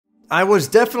I was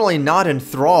definitely not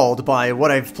enthralled by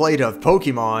what I've played of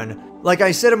Pokemon. Like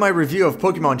I said in my review of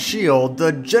Pokemon Shield,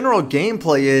 the general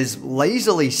gameplay is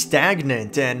lazily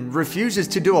stagnant and refuses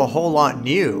to do a whole lot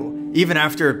new, even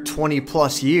after 20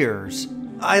 plus years.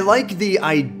 I like the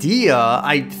idea,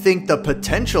 I think the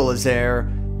potential is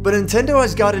there, but Nintendo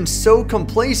has gotten so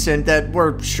complacent that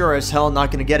we're sure as hell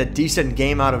not gonna get a decent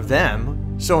game out of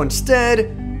them. So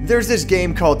instead, there's this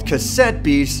game called Cassette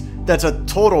Beasts that's a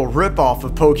total ripoff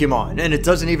of Pokemon, and it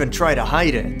doesn't even try to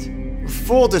hide it.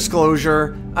 Full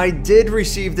disclosure, I did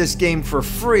receive this game for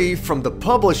free from the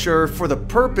publisher for the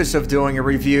purpose of doing a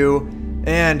review,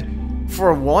 and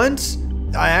for once,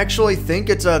 I actually think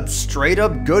it's a straight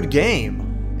up good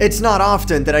game. It's not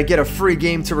often that I get a free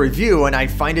game to review and I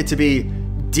find it to be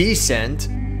decent.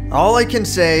 All I can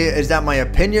say is that my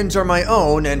opinions are my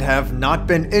own and have not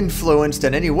been influenced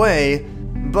in any way,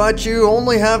 but you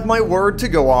only have my word to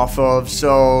go off of,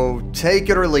 so take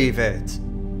it or leave it.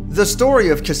 The story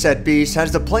of Cassette Beasts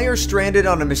has the player stranded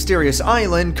on a mysterious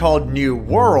island called New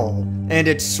Wirral, and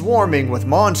it's swarming with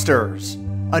monsters.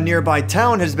 A nearby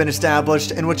town has been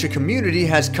established in which a community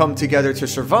has come together to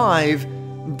survive,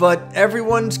 but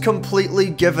everyone's completely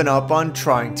given up on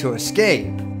trying to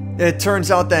escape. It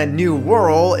turns out that New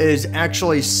Wirral is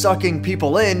actually sucking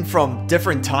people in from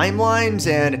different timelines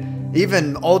and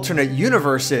even alternate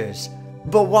universes,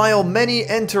 but while many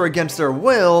enter against their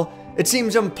will, it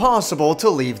seems impossible to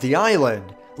leave the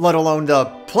island, let alone the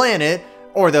planet,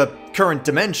 or the current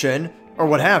dimension, or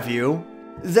what have you.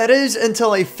 That is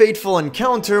until a fateful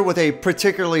encounter with a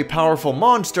particularly powerful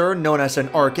monster known as an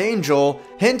Archangel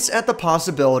hints at the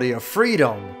possibility of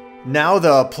freedom. Now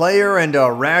the player and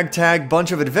a ragtag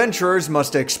bunch of adventurers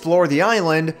must explore the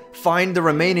island, find the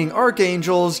remaining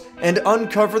Archangels, and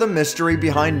uncover the mystery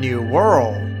behind New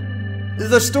Wirral.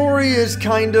 The story is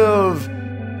kind of...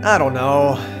 I don't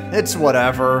know, it's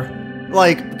whatever.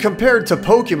 Like, compared to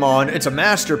Pokemon, it's a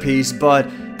masterpiece, but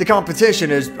the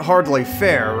competition is hardly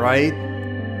fair, right?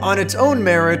 On its own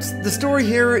merits, the story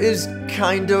here is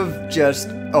kind of just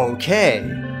okay.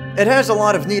 It has a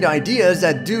lot of neat ideas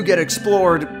that do get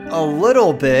explored a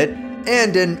little bit,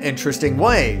 and in interesting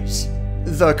ways.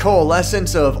 The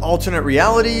coalescence of alternate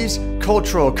realities,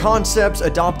 cultural concepts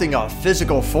adopting a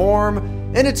physical form,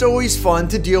 and it's always fun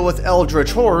to deal with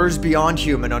eldritch horrors beyond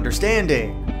human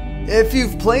understanding. If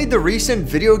you've played the recent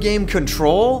video game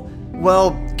Control,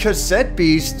 well, Cassette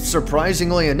Beasts,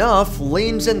 surprisingly enough,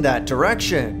 leans in that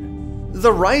direction.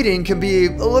 The writing can be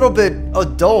a little bit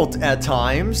adult at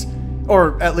times,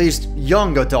 or at least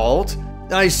young adult.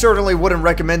 I certainly wouldn't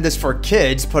recommend this for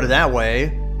kids, put it that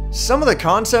way. Some of the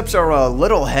concepts are a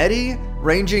little heady,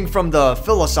 ranging from the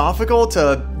philosophical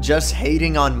to just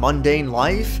hating on mundane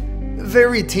life.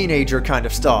 Very teenager kind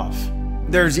of stuff.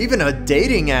 There's even a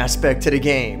dating aspect to the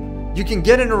game. You can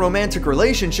get in a romantic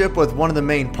relationship with one of the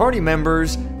main party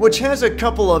members, which has a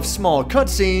couple of small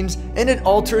cutscenes, and it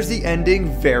alters the ending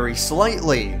very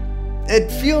slightly. It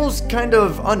feels kind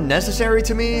of unnecessary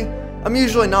to me. I'm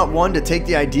usually not one to take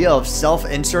the idea of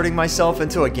self-inserting myself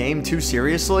into a game too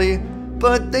seriously,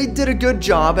 but they did a good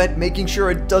job at making sure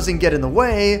it doesn't get in the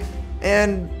way,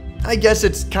 and I guess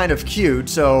it's kind of cute,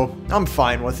 so I'm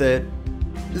fine with it.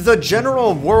 The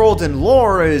general world and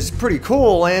lore is pretty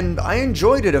cool, and I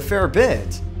enjoyed it a fair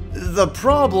bit. The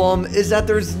problem is that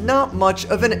there's not much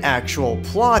of an actual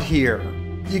plot here.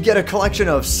 You get a collection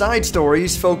of side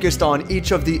stories focused on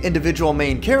each of the individual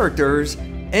main characters,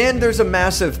 and there's a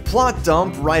massive plot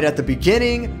dump right at the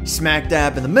beginning, smack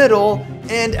dab in the middle,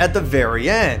 and at the very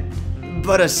end.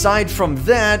 But aside from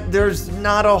that, there's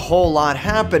not a whole lot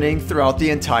happening throughout the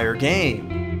entire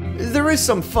game. There is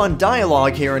some fun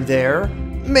dialogue here and there,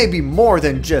 maybe more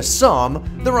than just some.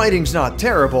 The writing's not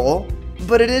terrible,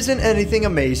 but it isn't anything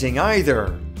amazing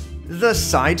either. The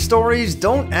side stories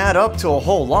don't add up to a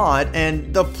whole lot,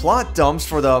 and the plot dumps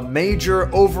for the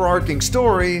major overarching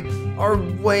story are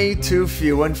way too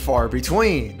few and far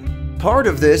between. Part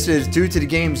of this is due to the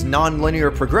game's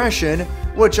non-linear progression,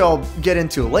 which I'll get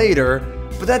into later,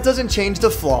 but that doesn't change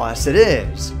the flaw as it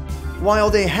is. While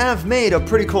they have made a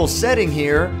pretty cool setting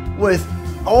here, with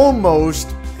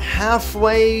almost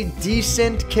halfway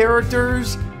decent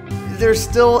characters, there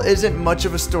still isn't much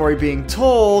of a story being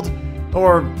told,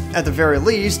 or at the very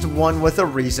least, one with a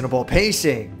reasonable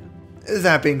pacing.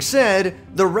 That being said,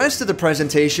 the rest of the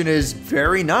presentation is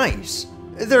very nice.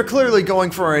 They're clearly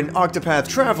going for an Octopath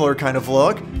Traveler kind of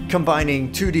look,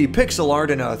 combining 2D pixel art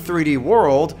in a 3D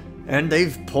world, and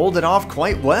they've pulled it off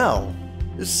quite well.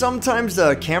 Sometimes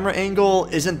the camera angle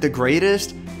isn't the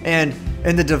greatest, and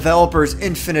in the developer's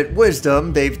infinite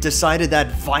wisdom, they've decided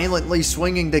that violently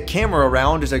swinging the camera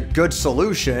around is a good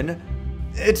solution.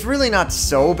 It's really not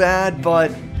so bad,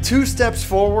 but 2 steps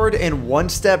forward and 1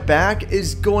 step back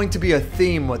is going to be a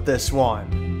theme with this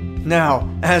one. Now,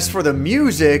 as for the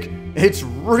music, it's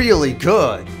really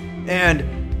good.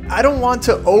 And I don't want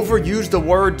to overuse the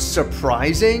word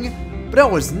surprising, but I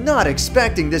was not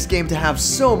expecting this game to have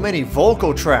so many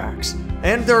vocal tracks,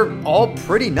 and they're all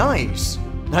pretty nice.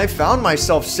 I found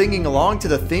myself singing along to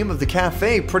the theme of the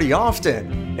cafe pretty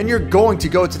often, and you're going to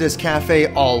go to this cafe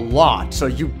a lot, so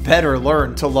you better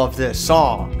learn to love this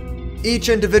song. Each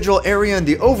individual area in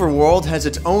the overworld has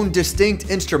its own distinct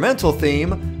instrumental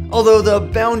theme, although the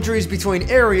boundaries between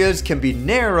areas can be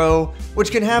narrow,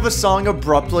 which can have a song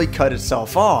abruptly cut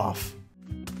itself off.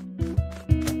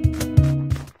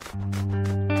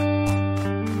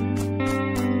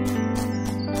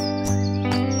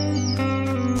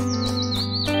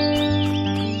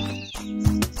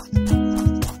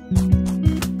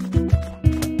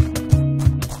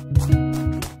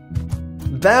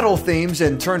 Battle themes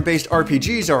in turn-based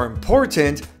RPGs are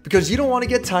important because you don't want to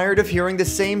get tired of hearing the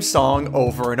same song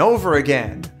over and over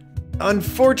again.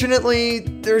 Unfortunately,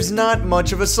 there's not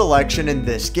much of a selection in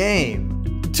this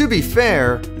game. To be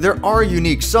fair, there are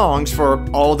unique songs for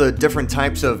all the different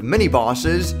types of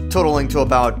mini-bosses, totaling to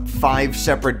about 5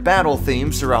 separate battle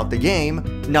themes throughout the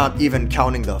game, not even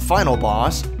counting the final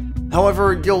boss.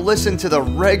 However, you'll listen to the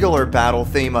regular battle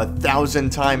theme 1,000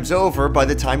 times over by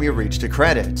the time you reach the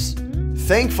credits.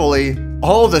 Thankfully,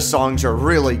 all the songs are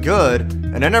really good,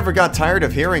 and I never got tired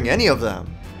of hearing any of them.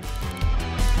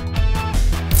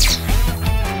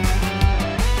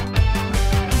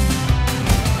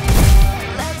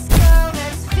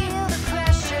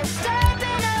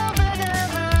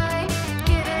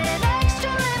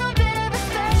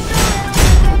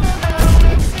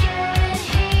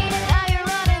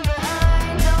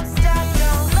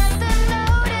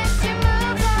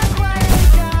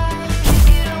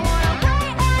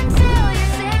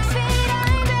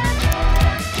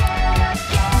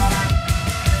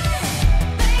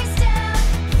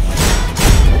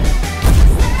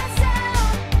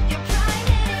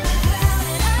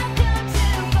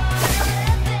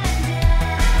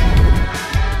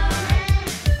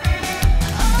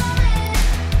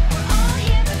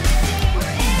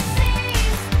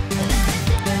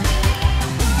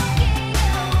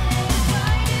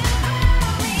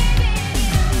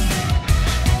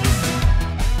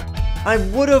 I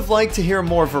would have liked to hear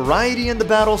more variety in the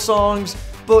battle songs,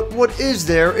 but what is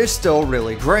there is still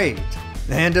really great.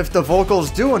 And if the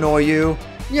vocals do annoy you,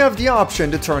 you have the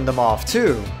option to turn them off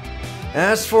too.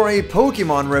 As for a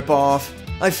Pokemon ripoff,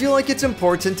 I feel like it's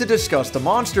important to discuss the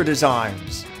monster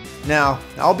designs. Now,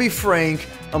 I'll be frank,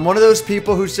 I'm one of those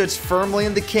people who sits firmly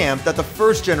in the camp that the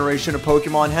first generation of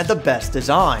Pokemon had the best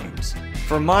designs.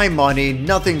 For my money,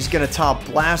 nothing's gonna top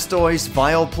Blastoise,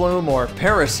 Vileplume, or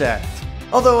Parasect.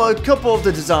 Although a couple of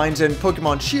the designs in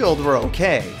Pokemon Shield were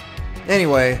okay.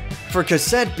 Anyway, for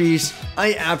Cassette Beasts,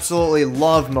 I absolutely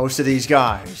love most of these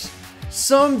guys.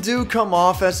 Some do come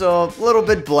off as a little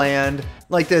bit bland,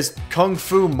 like this Kung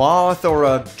Fu Moth or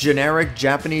a generic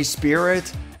Japanese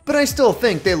spirit, but I still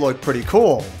think they look pretty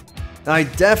cool. I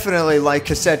definitely like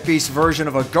Cassette Beasts' version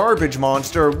of a garbage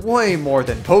monster way more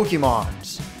than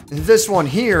Pokemon's. This one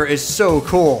here is so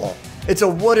cool. It's a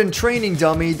wooden training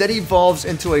dummy that evolves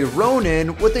into a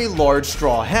Ronin with a large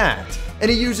straw hat, and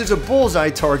he uses a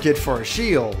bullseye target for a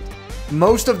shield.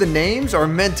 Most of the names are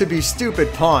meant to be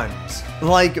stupid puns,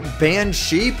 like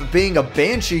Bansheep being a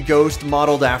banshee ghost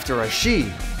modeled after a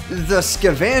sheep. The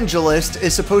Scavangelist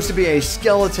is supposed to be a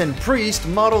skeleton priest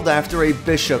modeled after a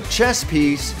bishop chess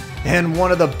piece, and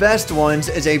one of the best ones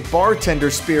is a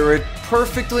bartender spirit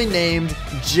perfectly named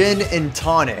Gin and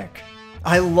Tonic.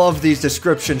 I love these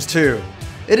descriptions too.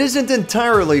 It isn't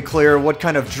entirely clear what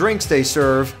kind of drinks they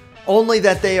serve, only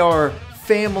that they are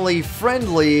family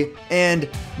friendly and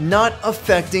not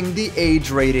affecting the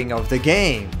age rating of the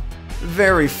game.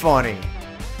 Very funny.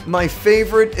 My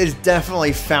favorite is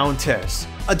definitely Fountas,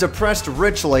 a depressed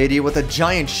rich lady with a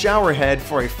giant shower head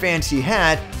for a fancy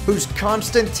hat whose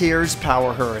constant tears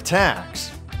power her attacks.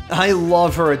 I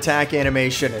love her attack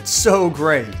animation, it's so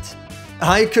great.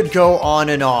 I could go on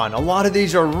and on. A lot of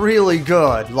these are really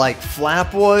good, like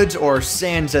Flapwoods or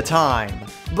Sands of Time,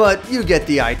 but you get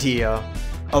the idea.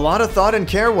 A lot of thought and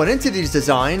care went into these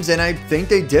designs, and I think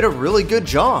they did a really good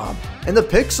job. And the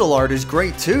pixel art is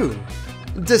great too.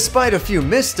 Despite a few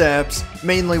missteps,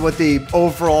 mainly with the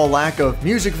overall lack of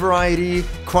music variety,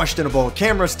 questionable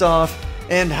camera stuff,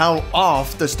 and how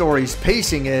off the story's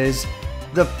pacing is,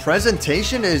 the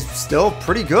presentation is still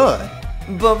pretty good.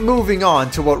 But moving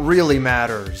on to what really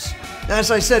matters.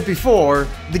 As I said before,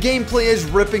 the gameplay is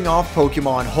ripping off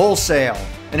Pokemon wholesale.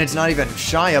 and it's not even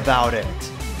shy about it.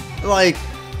 Like,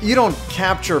 you don't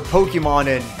capture Pokemon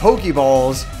in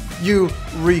Pokeballs, you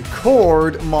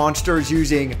record monsters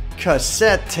using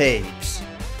cassette tapes.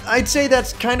 I'd say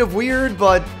that's kind of weird,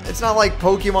 but it's not like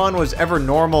Pokemon was ever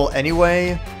normal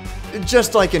anyway.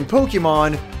 Just like in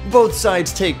Pokemon, both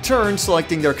sides take turns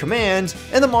selecting their commands,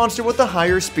 and the monster with the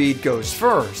higher speed goes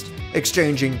first,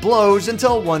 exchanging blows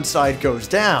until one side goes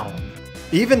down.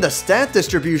 Even the stat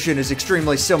distribution is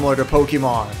extremely similar to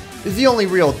Pokemon. The only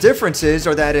real differences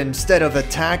are that instead of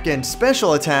attack and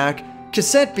special attack,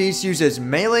 Cassette Beasts uses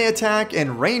melee attack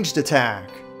and ranged attack.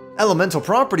 Elemental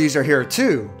properties are here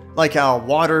too, like how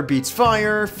water beats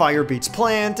fire, fire beats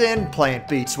plant, and plant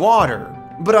beats water.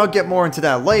 But I'll get more into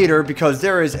that later because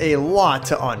there is a lot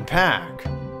to unpack.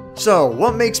 So,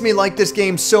 what makes me like this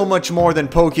game so much more than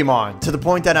Pokemon, to the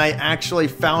point that I actually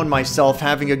found myself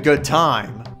having a good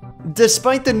time?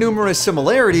 Despite the numerous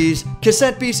similarities,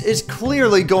 Cassette Beasts is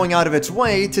clearly going out of its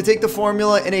way to take the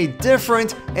formula in a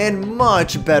different and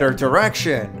much better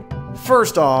direction.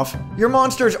 First off, your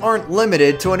monsters aren't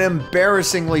limited to an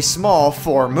embarrassingly small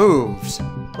 4 moves.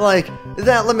 Like,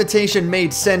 that limitation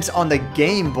made sense on the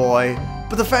Game Boy,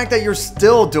 but the fact that you're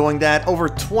still doing that over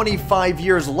 25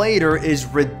 years later is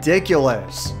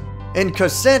ridiculous. In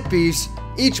Cassette Beasts,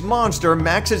 each monster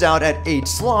maxes out at 8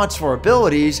 slots for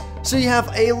abilities, so you have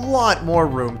a lot more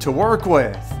room to work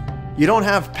with. You don't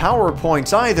have power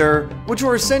points either, which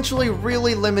are essentially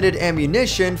really limited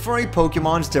ammunition for a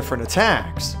Pokemon's different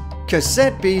attacks.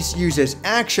 Cassette Beasts uses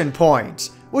action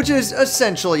points, which is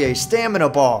essentially a stamina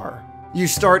bar. You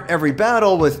start every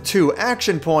battle with 2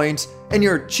 action points, and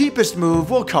your cheapest move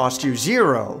will cost you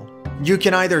 0. You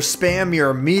can either spam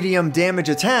your medium damage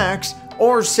attacks,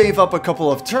 or save up a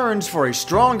couple of turns for a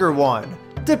stronger one,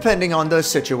 depending on the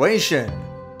situation.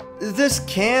 This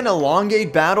can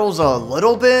elongate battles a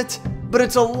little bit, but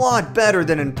it's a lot better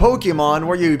than in Pokemon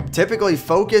where you typically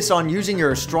focus on using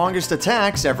your strongest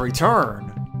attacks every turn.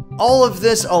 All of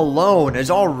this alone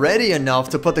is already enough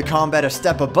to put the combat a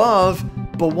step above,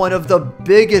 but one of the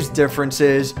biggest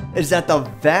differences is that the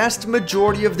vast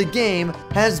majority of the game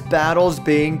has battles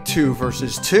being 2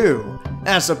 versus 2,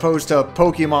 as opposed to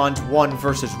Pokemon's 1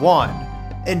 versus 1,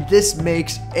 and this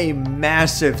makes a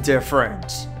massive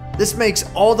difference. This makes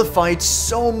all the fights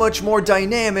so much more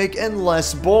dynamic and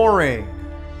less boring.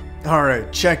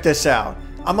 Alright, check this out.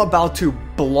 I'm about to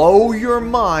blow your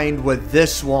mind with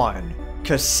this one.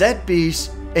 Cassette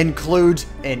Beasts includes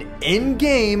an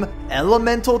in-game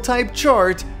elemental type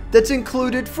chart that's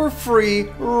included for free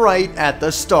right at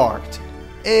the start.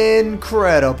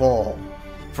 Incredible.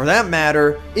 For that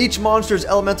matter, each monster's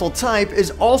elemental type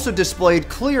is also displayed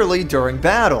clearly during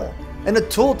battle, and a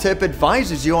tooltip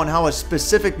advises you on how a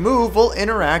specific move will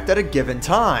interact at a given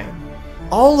time.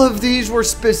 All of these were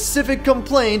specific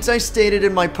complaints I stated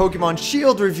in my Pokemon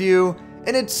Shield review,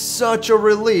 and it's such a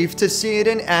relief to see it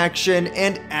in action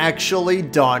and actually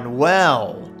done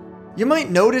well. You might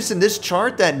notice in this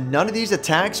chart that none of these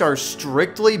attacks are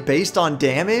strictly based on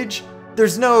damage.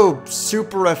 There's no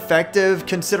super effective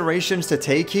considerations to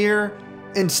take here.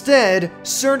 Instead,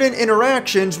 certain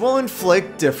interactions will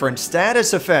inflict different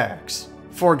status effects.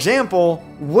 For example,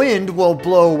 wind will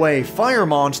blow away fire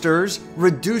monsters,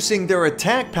 reducing their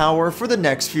attack power for the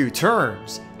next few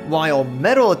turns, while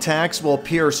metal attacks will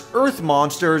pierce earth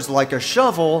monsters like a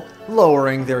shovel,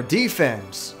 lowering their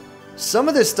defense. Some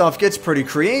of this stuff gets pretty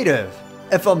creative.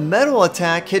 If a metal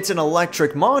attack hits an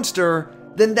electric monster,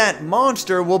 then that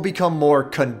monster will become more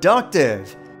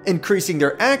conductive, increasing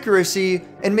their accuracy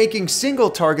and making single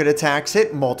target attacks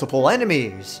hit multiple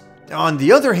enemies. On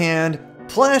the other hand,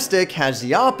 plastic has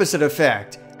the opposite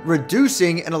effect,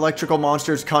 reducing an electrical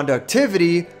monster's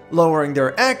conductivity, lowering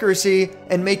their accuracy,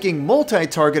 and making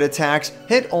multi-target attacks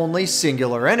hit only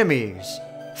singular enemies.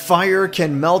 Fire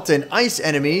can melt an ice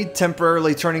enemy,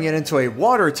 temporarily turning it into a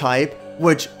water type,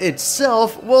 which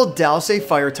itself will douse a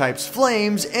fire type's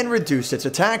flames and reduce its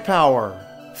attack power.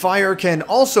 Fire can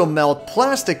also melt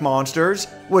plastic monsters,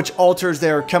 which alters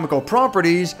their chemical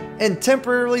properties and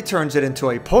temporarily turns it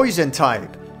into a poison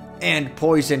type. And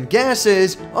poison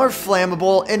gases are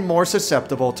flammable and more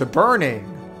susceptible to burning.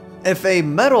 If a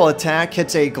metal attack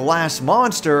hits a glass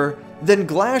monster, then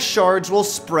glass shards will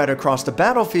spread across the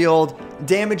battlefield,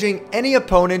 damaging any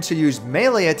opponents who use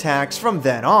melee attacks from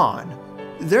then on.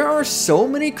 There are so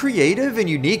many creative and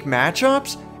unique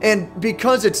matchups, and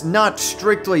because it's not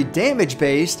strictly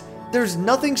damage-based, there's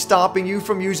nothing stopping you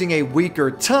from using a weaker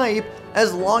type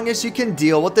as long as you can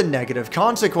deal with the negative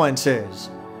consequences.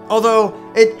 Although,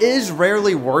 it is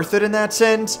rarely worth it in that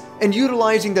sense, and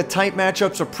utilizing the type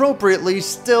matchups appropriately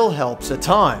still helps a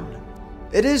ton.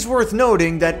 It is worth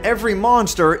noting that every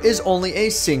monster is only a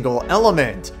single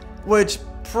element, which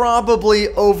probably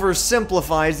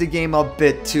oversimplifies the game a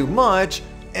bit too much,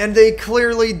 and they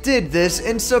clearly did this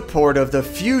in support of the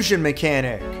fusion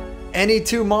mechanic. Any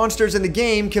two monsters in the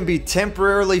game can be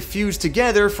temporarily fused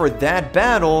together for that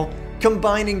battle,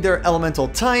 combining their elemental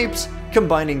types,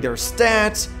 combining their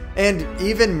stats, and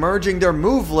even merging their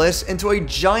move lists into a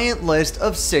giant list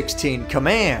of 16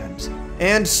 commands.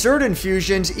 And certain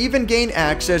fusions even gain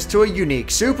access to a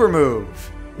unique super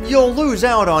move. You'll lose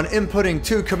out on inputting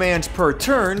 2 commands per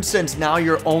turn since now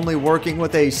you're only working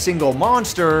with a single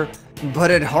monster,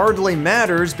 but it hardly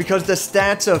matters because the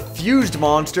stats of fused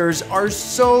monsters are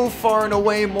so far and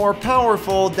away more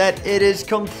powerful that it is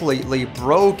completely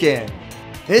broken.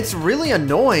 It's really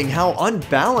annoying how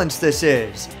unbalanced this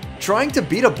is. Trying to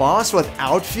beat a boss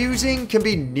without fusing can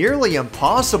be nearly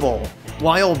impossible,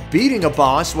 while beating a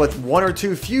boss with 1 or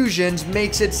 2 fusions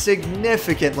makes it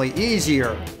significantly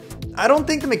easier. I don't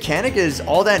think the mechanic is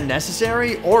all that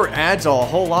necessary or adds a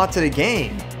whole lot to the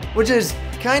game, which is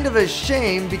kind of a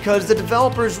shame because the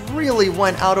developers really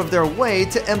went out of their way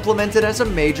to implement it as a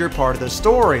major part of the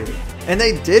story, and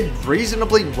they did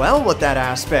reasonably well with that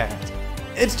aspect.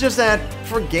 It's just that,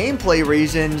 for gameplay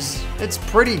reasons, it's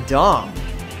pretty dumb.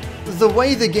 The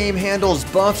way the game handles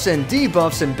buffs and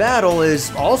debuffs in battle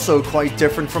is also quite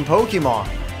different from Pokemon.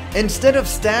 Instead of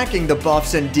stacking the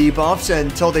buffs and debuffs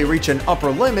until they reach an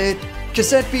upper limit,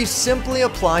 Cassette Beasts simply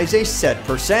applies a set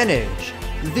percentage.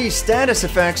 These status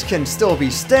effects can still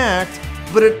be stacked,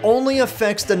 but it only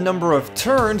affects the number of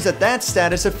turns that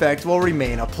status effect will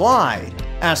remain applied,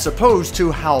 as opposed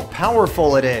to how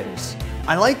powerful it is.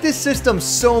 I like this system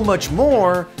so much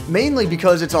more, mainly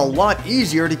because it's a lot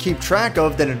easier to keep track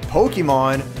of than in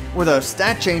Pokemon, where the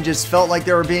stat changes felt like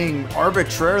they were being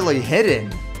arbitrarily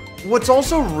hidden. What's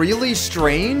also really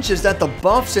strange is that the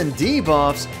buffs and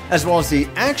debuffs, as well as the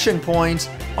action points,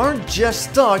 aren't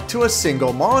just stuck to a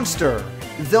single monster.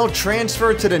 They'll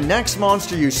transfer to the next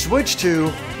monster you switch to,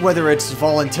 whether it's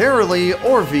voluntarily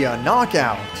or via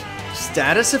knockout.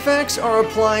 Status effects are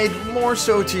applied more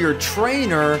so to your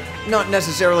trainer, not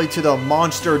necessarily to the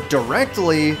monster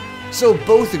directly, so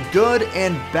both good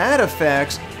and bad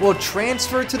effects will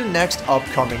transfer to the next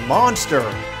upcoming monster.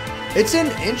 It's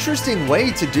an interesting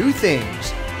way to do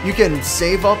things. You can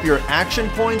save up your action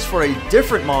points for a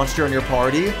different monster in your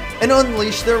party and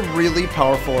unleash their really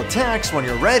powerful attacks when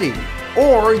you're ready.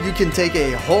 Or you can take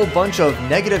a whole bunch of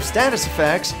negative status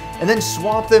effects and then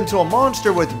swap them to a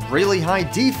monster with really high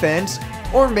defense,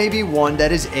 or maybe one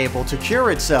that is able to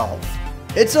cure itself.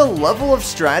 It's a level of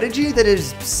strategy that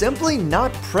is simply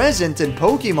not present in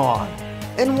Pokemon.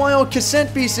 And while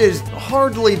Cassette Beasts is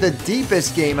hardly the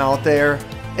deepest game out there,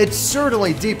 it's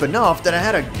certainly deep enough that I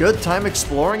had a good time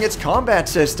exploring its combat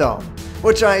system,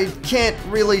 which I can't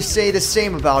really say the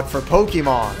same about for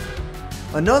Pokemon.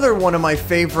 Another one of my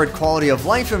favorite quality of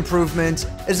life improvements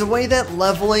is the way that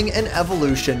leveling and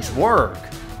evolutions work.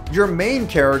 Your main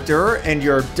character and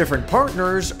your different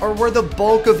partners are where the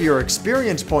bulk of your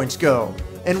experience points go,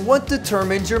 and what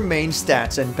determines your main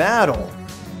stats in battle.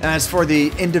 As for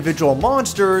the individual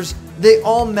monsters, they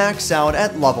all max out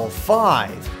at level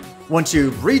 5. Once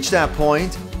you reach that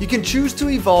point, you can choose to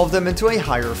evolve them into a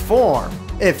higher form,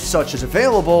 if such is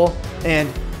available, and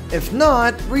if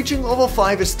not, reaching level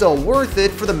 5 is still worth it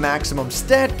for the maximum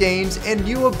stat gains and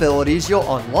new abilities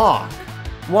you'll unlock.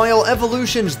 While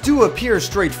evolutions do appear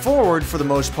straightforward for the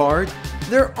most part,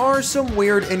 there are some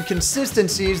weird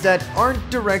inconsistencies that aren't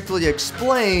directly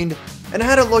explained, and I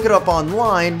had to look it up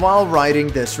online while writing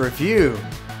this review.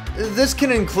 This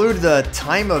can include the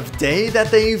time of day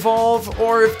that they evolve,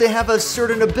 or if they have a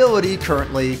certain ability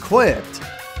currently equipped.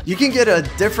 You can get a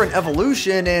different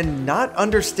evolution and not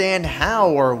understand how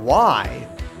or why.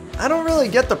 I don't really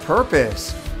get the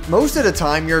purpose. Most of the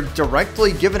time you're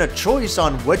directly given a choice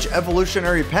on which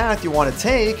evolutionary path you want to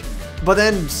take, but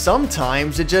then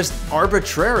sometimes it just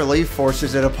arbitrarily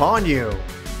forces it upon you.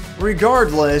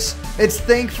 Regardless, it's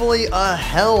thankfully a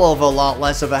hell of a lot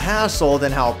less of a hassle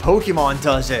than how Pokemon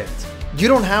does it. You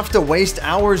don't have to waste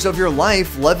hours of your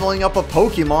life leveling up a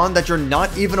Pokemon that you're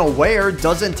not even aware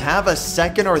doesn't have a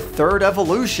second or third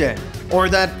evolution, or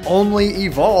that only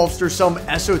evolves through some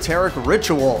esoteric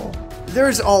ritual.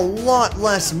 There's a lot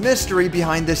less mystery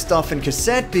behind this stuff in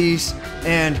Cassette Beasts,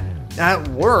 and at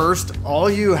worst, all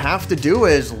you have to do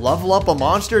is level up a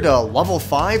monster to level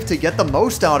 5 to get the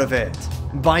most out of it.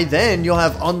 By then, you'll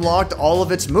have unlocked all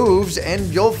of its moves and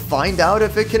you'll find out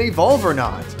if it can evolve or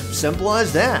not. Simple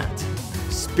as that.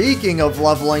 Speaking of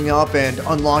leveling up and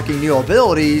unlocking new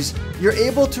abilities, you're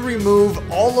able to remove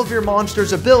all of your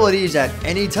monster's abilities at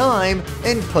any time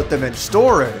and put them in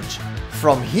storage.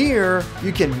 From here,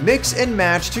 you can mix and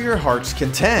match to your heart's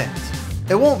content.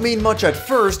 It won't mean much at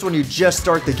first when you just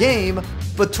start the game,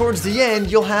 but towards the end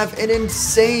you'll have an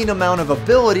insane amount of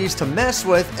abilities to mess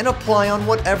with and apply on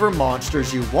whatever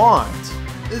monsters you want.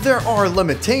 There are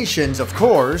limitations, of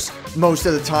course. Most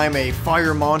of the time a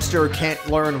fire monster can't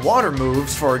learn water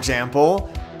moves, for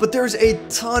example, but there's a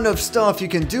ton of stuff you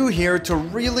can do here to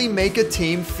really make a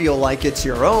team feel like it's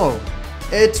your own.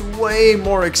 It's way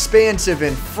more expansive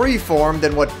and freeform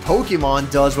than what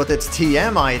Pokemon does with its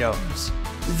TM items.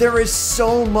 There is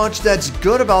so much that's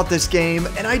good about this game,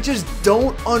 and I just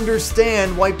don't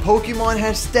understand why Pokemon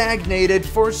has stagnated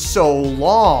for so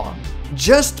long.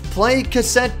 Just play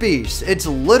Cassette Beasts. It's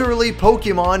literally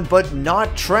Pokemon, but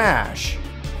not trash.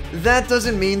 That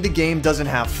doesn't mean the game doesn't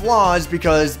have flaws,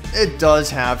 because it does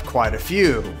have quite a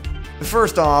few.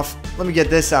 First off, let me get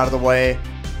this out of the way.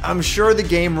 I'm sure the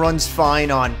game runs fine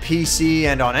on PC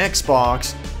and on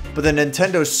Xbox, but the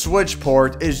Nintendo Switch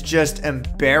port is just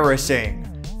embarrassing.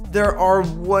 There are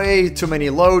way too many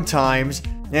load times,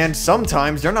 and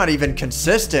sometimes they're not even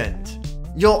consistent.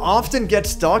 You'll often get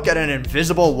stuck at an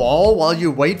invisible wall while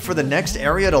you wait for the next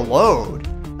area to load.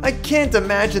 I can't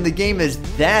imagine the game is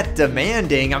that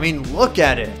demanding. I mean, look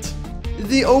at it.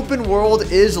 The open world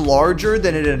is larger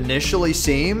than it initially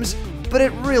seems, but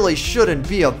it really shouldn't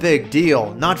be a big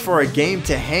deal, not for a game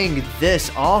to hang this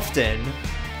often.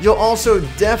 You'll also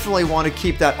definitely want to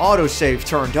keep that autosave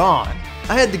turned on.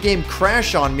 I had the game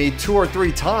crash on me 2 or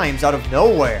 3 times out of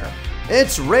nowhere.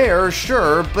 It's rare,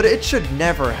 sure, but it should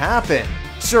never happen.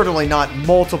 Certainly not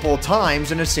multiple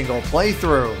times in a single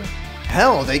playthrough.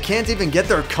 Hell, they can't even get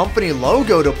their company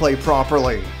logo to play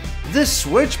properly. This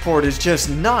Switch port is just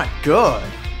not good.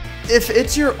 If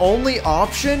it's your only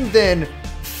option, then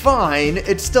fine,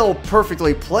 it's still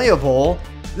perfectly playable.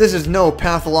 This is no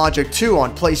Pathologic 2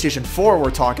 on PlayStation 4 we're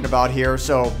talking about here,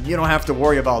 so you don't have to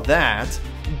worry about that.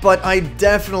 But I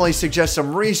definitely suggest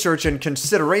some research and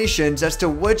considerations as to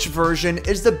which version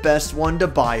is the best one to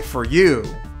buy for you.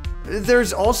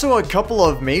 There's also a couple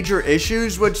of major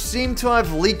issues which seem to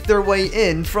have leaked their way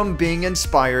in from being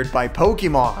inspired by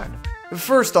Pokemon.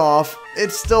 First off,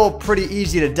 it's still pretty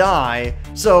easy to die,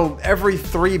 so every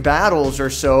 3 battles or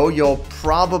so you'll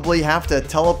probably have to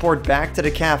teleport back to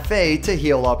the cafe to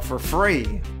heal up for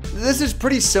free. This is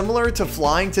pretty similar to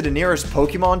flying to the nearest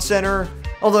Pokemon Center,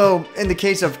 although in the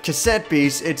case of Cassette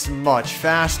Beasts it's much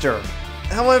faster.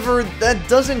 However, that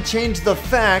doesn't change the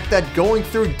fact that going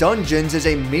through dungeons is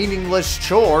a meaningless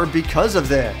chore because of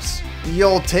this.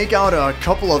 You'll take out a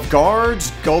couple of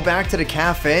guards, go back to the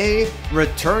cafe,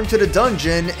 return to the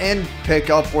dungeon, and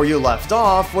pick up where you left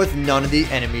off with none of the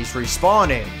enemies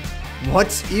respawning.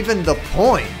 What's even the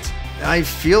point? I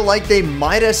feel like they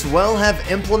might as well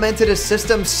have implemented a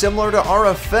system similar to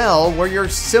RFL where you're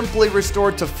simply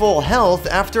restored to full health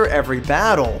after every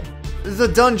battle. The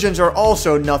dungeons are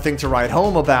also nothing to write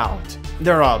home about.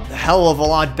 They're a hell of a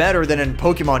lot better than in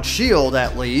Pokemon Shield,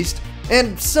 at least,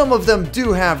 and some of them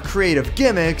do have creative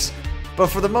gimmicks, but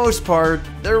for the most part,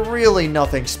 they're really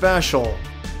nothing special.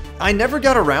 I never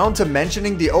got around to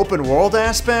mentioning the open world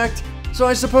aspect, so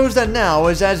I suppose that now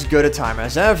is as good a time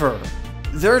as ever.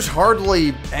 There's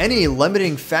hardly any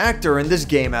limiting factor in this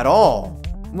game at all.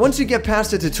 Once you get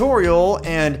past the tutorial,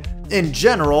 and in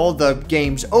general the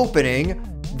game's opening,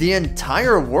 the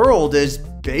entire world is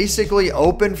basically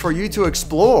open for you to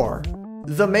explore.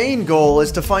 The main goal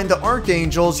is to find the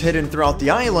Archangels hidden throughout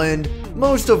the island,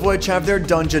 most of which have their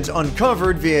dungeons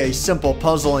uncovered via a simple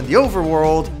puzzle in the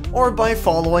overworld, or by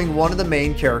following one of the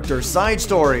main character's side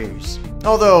stories.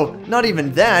 Although, not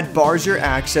even that bars your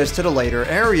access to the later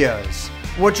areas.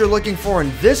 What you're looking for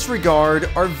in this regard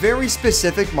are very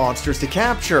specific monsters to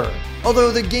capture,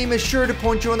 although the game is sure to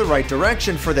point you in the right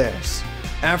direction for this.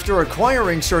 After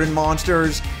acquiring certain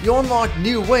monsters, you'll unlock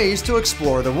new ways to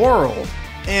explore the world.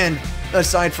 And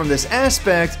aside from this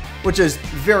aspect, which is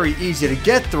very easy to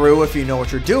get through if you know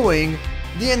what you're doing,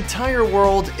 the entire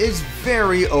world is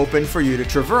very open for you to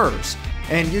traverse,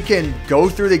 and you can go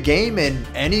through the game in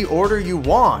any order you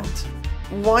want.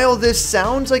 While this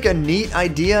sounds like a neat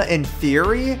idea in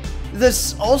theory,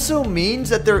 this also means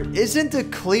that there isn't a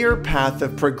clear path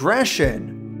of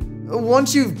progression.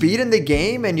 Once you've beaten the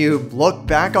game and you look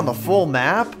back on the full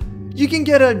map, you can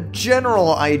get a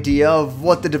general idea of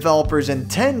what the developers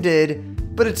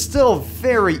intended, but it's still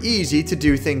very easy to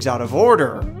do things out of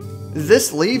order.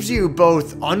 This leaves you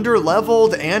both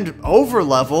under-leveled and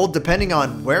over-leveled depending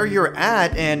on where you're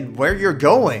at and where you're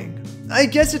going. I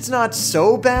guess it's not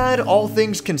so bad, all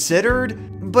things considered,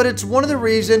 but it's one of the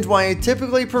reasons why I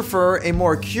typically prefer a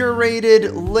more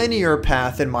curated, linear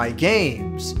path in my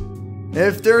games.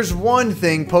 If there's one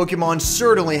thing Pokemon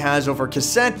certainly has over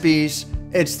Cassette Beasts,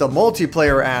 it's the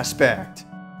multiplayer aspect.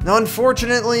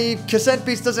 Unfortunately, Cassette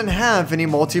Beasts doesn't have any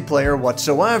multiplayer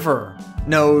whatsoever.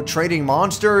 No trading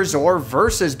monsters or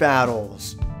versus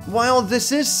battles. While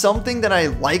this is something that I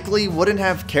likely wouldn't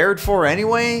have cared for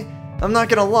anyway, I'm not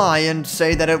gonna lie and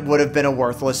say that it would have been a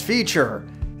worthless feature.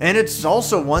 And it's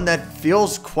also one that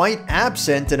feels quite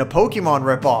absent in a Pokemon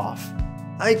ripoff.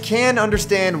 I can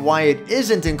understand why it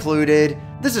isn't included.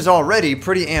 This is already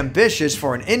pretty ambitious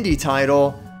for an indie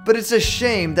title, but it's a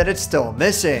shame that it's still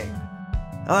missing.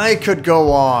 I could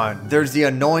go on. There's the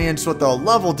annoyance with the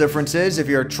level differences if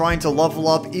you're trying to level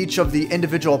up each of the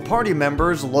individual party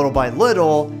members little by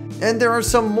little, and there are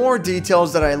some more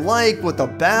details that I like with the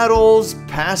battles,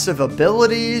 passive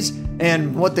abilities,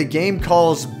 and what the game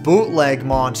calls bootleg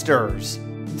monsters.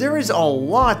 There is a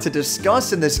lot to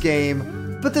discuss in this game,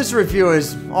 but this review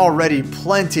is already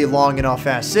plenty long enough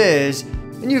as is,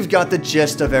 and you've got the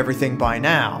gist of everything by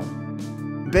now.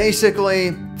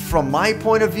 Basically, from my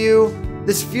point of view,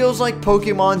 this feels like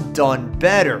Pokemon done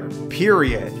better,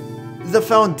 period. The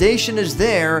foundation is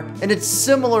there, and it's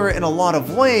similar in a lot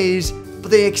of ways,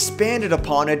 but they expanded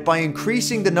upon it by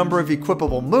increasing the number of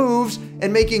equipable moves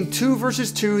and making 2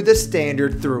 vs 2 the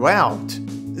standard throughout.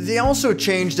 They also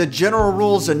changed the general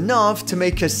rules enough to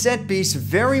make Cassette Beasts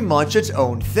very much its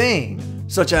own thing,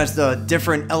 such as the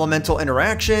different elemental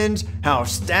interactions, how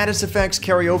status effects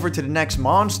carry over to the next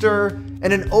monster,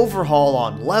 and an overhaul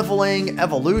on leveling,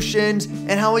 evolutions,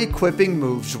 and how equipping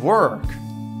moves work.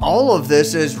 All of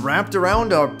this is wrapped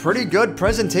around a pretty good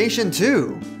presentation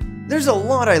too. There's a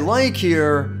lot I like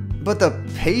here, but the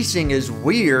pacing is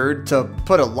weird, to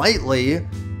put it lightly.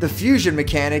 The fusion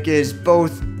mechanic is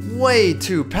both way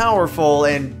too powerful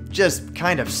and just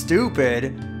kind of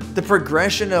stupid. The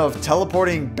progression of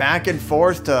teleporting back and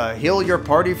forth to heal your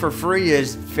party for free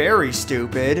is very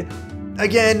stupid.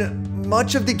 Again,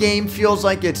 much of the game feels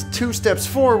like it's 2 steps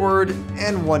forward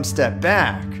and 1 step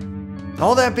back.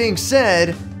 All that being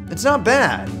said, it's not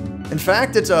bad. In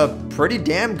fact, it's a pretty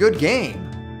damn good game.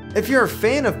 If you're a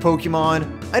fan of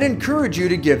Pokemon, I'd encourage you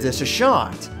to give this a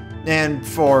shot. And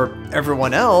for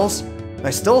everyone else, I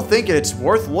still think it's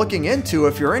worth looking into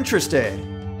if you're interested.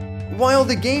 While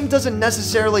the game doesn't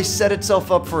necessarily set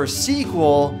itself up for a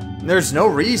sequel, there's no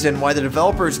reason why the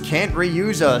developers can't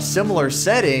reuse a similar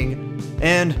setting,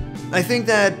 and I think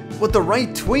that with the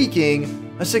right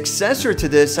tweaking, a successor to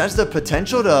this has the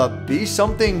potential to be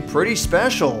something pretty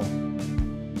special.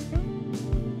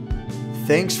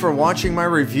 Thanks for watching my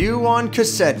review on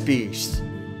Cassette Beasts.